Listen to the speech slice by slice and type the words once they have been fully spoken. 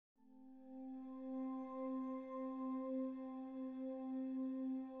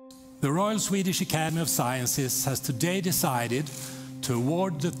The Royal Swedish Academy of Sciences has today decided to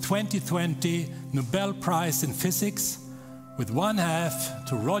award the 2020 Nobel Prize in Physics with one half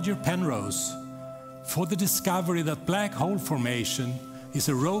to Roger Penrose for the discovery that black hole formation is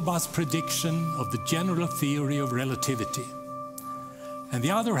a robust prediction of the general theory of relativity. And the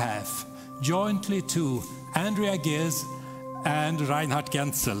other half jointly to Andrea Ghez and Reinhard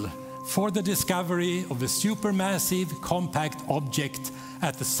Genzel for the discovery of a supermassive compact object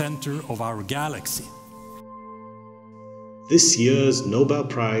at the center of our galaxy. This year's Nobel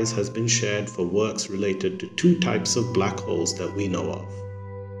Prize has been shared for works related to two types of black holes that we know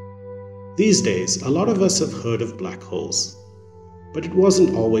of. These days, a lot of us have heard of black holes, but it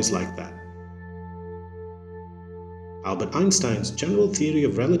wasn't always like that. Albert Einstein's general theory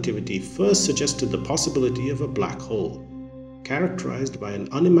of relativity first suggested the possibility of a black hole, characterized by an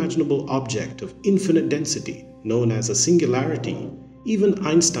unimaginable object of infinite density known as a singularity. Even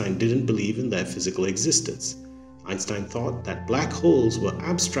Einstein didn't believe in their physical existence. Einstein thought that black holes were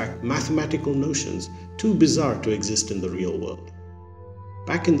abstract mathematical notions too bizarre to exist in the real world.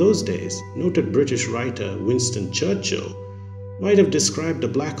 Back in those days, noted British writer Winston Churchill might have described a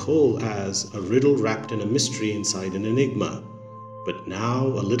black hole as a riddle wrapped in a mystery inside an enigma. But now,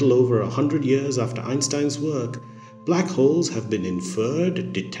 a little over 100 years after Einstein's work, black holes have been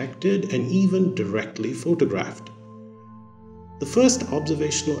inferred, detected, and even directly photographed. The first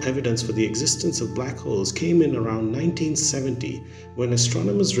observational evidence for the existence of black holes came in around 1970 when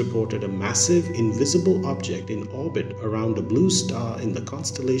astronomers reported a massive invisible object in orbit around a blue star in the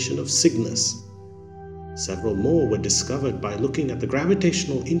constellation of Cygnus. Several more were discovered by looking at the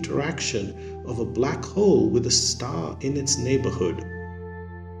gravitational interaction of a black hole with a star in its neighborhood.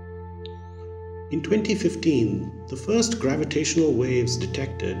 In 2015, the first gravitational waves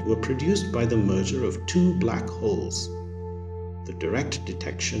detected were produced by the merger of two black holes. The direct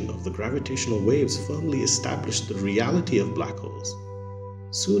detection of the gravitational waves firmly established the reality of black holes.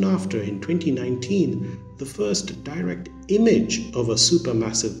 Soon after, in 2019, the first direct image of a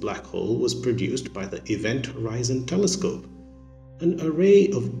supermassive black hole was produced by the Event Horizon Telescope, an array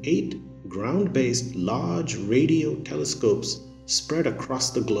of 8 ground-based large radio telescopes spread across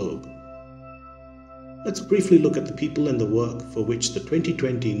the globe. Let's briefly look at the people and the work for which the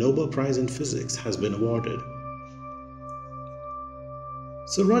 2020 Nobel Prize in Physics has been awarded.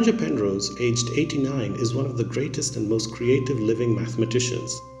 Sir Roger Penrose, aged 89, is one of the greatest and most creative living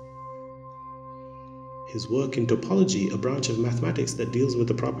mathematicians. His work in topology, a branch of mathematics that deals with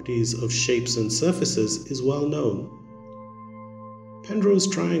the properties of shapes and surfaces, is well known. Penrose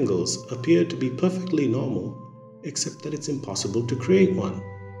triangles appear to be perfectly normal, except that it's impossible to create one.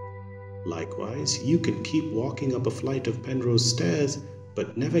 Likewise, you can keep walking up a flight of Penrose stairs,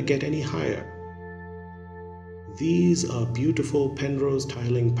 but never get any higher. These are beautiful Penrose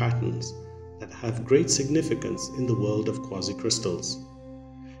tiling patterns that have great significance in the world of quasicrystals.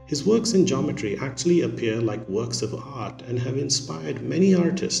 His works in geometry actually appear like works of art and have inspired many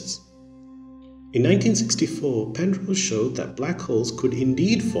artists. In 1964, Penrose showed that black holes could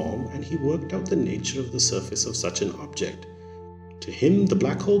indeed form, and he worked out the nature of the surface of such an object. To him, the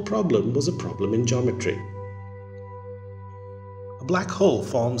black hole problem was a problem in geometry. A black hole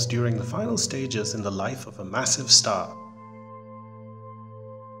forms during the final stages in the life of a massive star.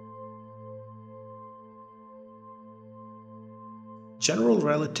 General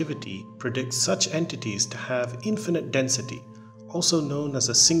relativity predicts such entities to have infinite density, also known as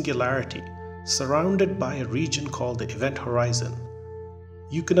a singularity, surrounded by a region called the event horizon.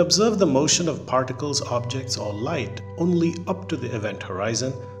 You can observe the motion of particles, objects, or light only up to the event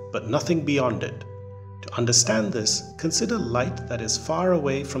horizon, but nothing beyond it. To understand this, consider light that is far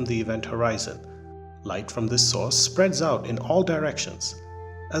away from the event horizon. Light from this source spreads out in all directions.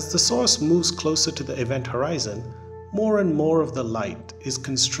 As the source moves closer to the event horizon, more and more of the light is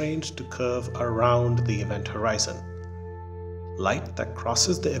constrained to curve around the event horizon. Light that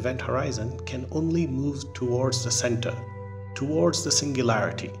crosses the event horizon can only move towards the center, towards the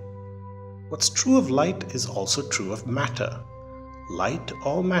singularity. What's true of light is also true of matter. Light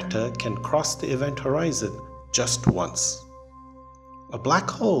or matter can cross the event horizon just once. A black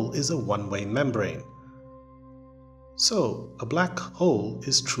hole is a one-way membrane. So, a black hole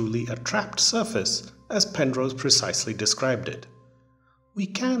is truly a trapped surface, as Penrose precisely described it. We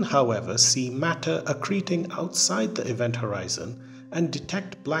can, however, see matter accreting outside the event horizon and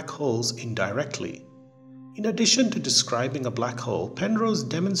detect black holes indirectly. In addition to describing a black hole, Penrose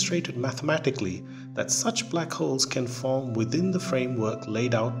demonstrated mathematically that such black holes can form within the framework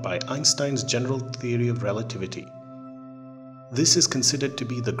laid out by Einstein's general theory of relativity. This is considered to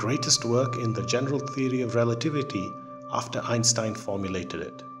be the greatest work in the general theory of relativity after Einstein formulated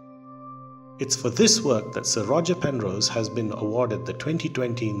it. It's for this work that Sir Roger Penrose has been awarded the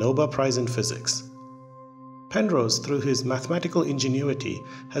 2020 Nobel Prize in Physics. Penrose, through his mathematical ingenuity,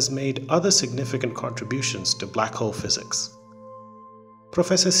 has made other significant contributions to black hole physics.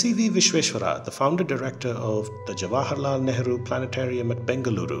 Professor C.V. Vishweshwara, the founder-director of the Jawaharlal Nehru Planetarium at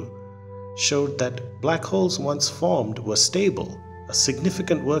Bengaluru, showed that black holes once formed were stable, a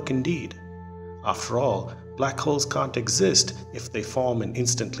significant work indeed. After all, black holes can't exist if they form and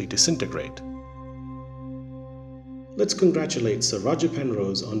instantly disintegrate. Let's congratulate Sir Roger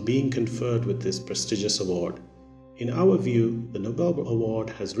Penrose on being conferred with this prestigious award. In our view, the Nobel Award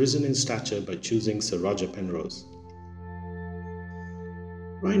has risen in stature by choosing Sir Roger Penrose.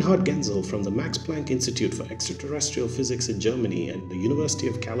 Reinhard Genzel from the Max Planck Institute for Extraterrestrial Physics in Germany and the University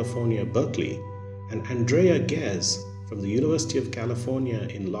of California, Berkeley, and Andrea Ghez from the University of California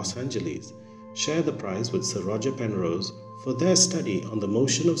in Los Angeles share the prize with Sir Roger Penrose for their study on the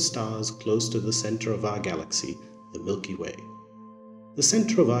motion of stars close to the center of our galaxy, the Milky Way. The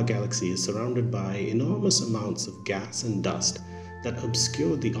center of our galaxy is surrounded by enormous amounts of gas and dust that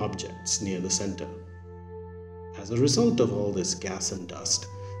obscure the objects near the center. As a result of all this gas and dust,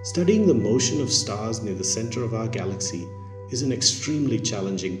 studying the motion of stars near the center of our galaxy is an extremely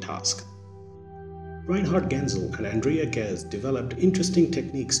challenging task. Reinhard Genzel and Andrea Ghez developed interesting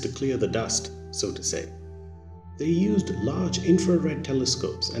techniques to clear the dust, so to say. They used large infrared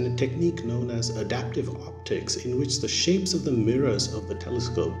telescopes and a technique known as adaptive optics, in which the shapes of the mirrors of the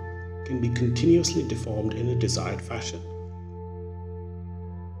telescope can be continuously deformed in a desired fashion.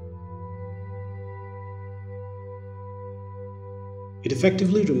 It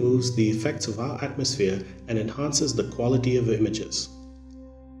effectively removes the effects of our atmosphere and enhances the quality of images.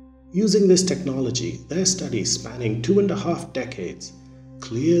 Using this technology, their study spanning 2.5 decades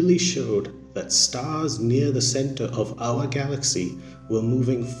clearly showed that stars near the center of our galaxy were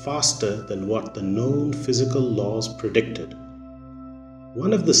moving faster than what the known physical laws predicted.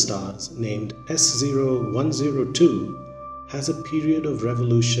 One of the stars, named S0102, has a period of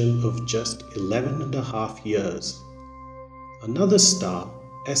revolution of just 11.5 years. Another star,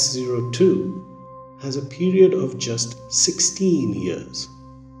 S02, has a period of just 16 years.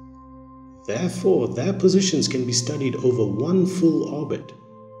 Therefore, their positions can be studied over one full orbit.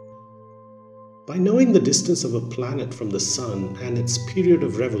 By knowing the distance of a planet from the Sun and its period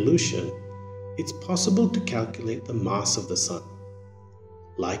of revolution, it's possible to calculate the mass of the Sun.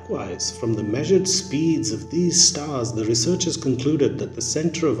 Likewise, from the measured speeds of these stars, the researchers concluded that the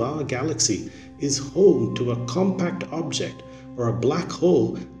center of our galaxy is home to a compact object, or a black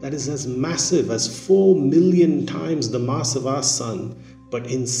hole, that is as massive as 4 million times the mass of our Sun, but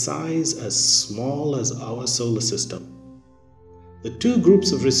in size as small as our solar system. The two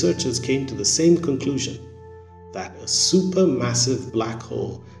groups of researchers came to the same conclusion, that a supermassive black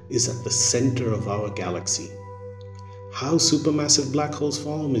hole is at the center of our galaxy. How supermassive black holes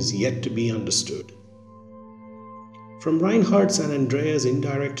form is yet to be understood. From Reinhardt's and Andrea's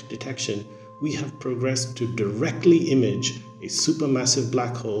indirect detection, we have progressed to directly image a supermassive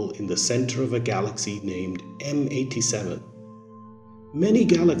black hole in the center of a galaxy named M87. Many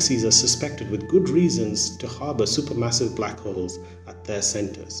galaxies are suspected with good reasons to harbor supermassive black holes at their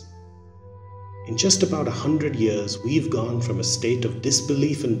centers. In just about 100 years, we've gone from a state of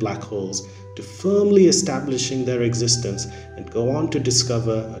disbelief in black holes to firmly establishing their existence, and go on to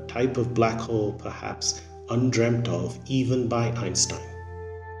discover a type of black hole perhaps undreamt of even by Einstein.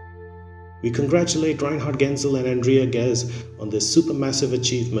 We congratulate Reinhard Genzel and Andrea Ghez on this supermassive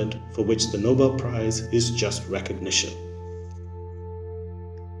achievement, for which the Nobel Prize is just recognition.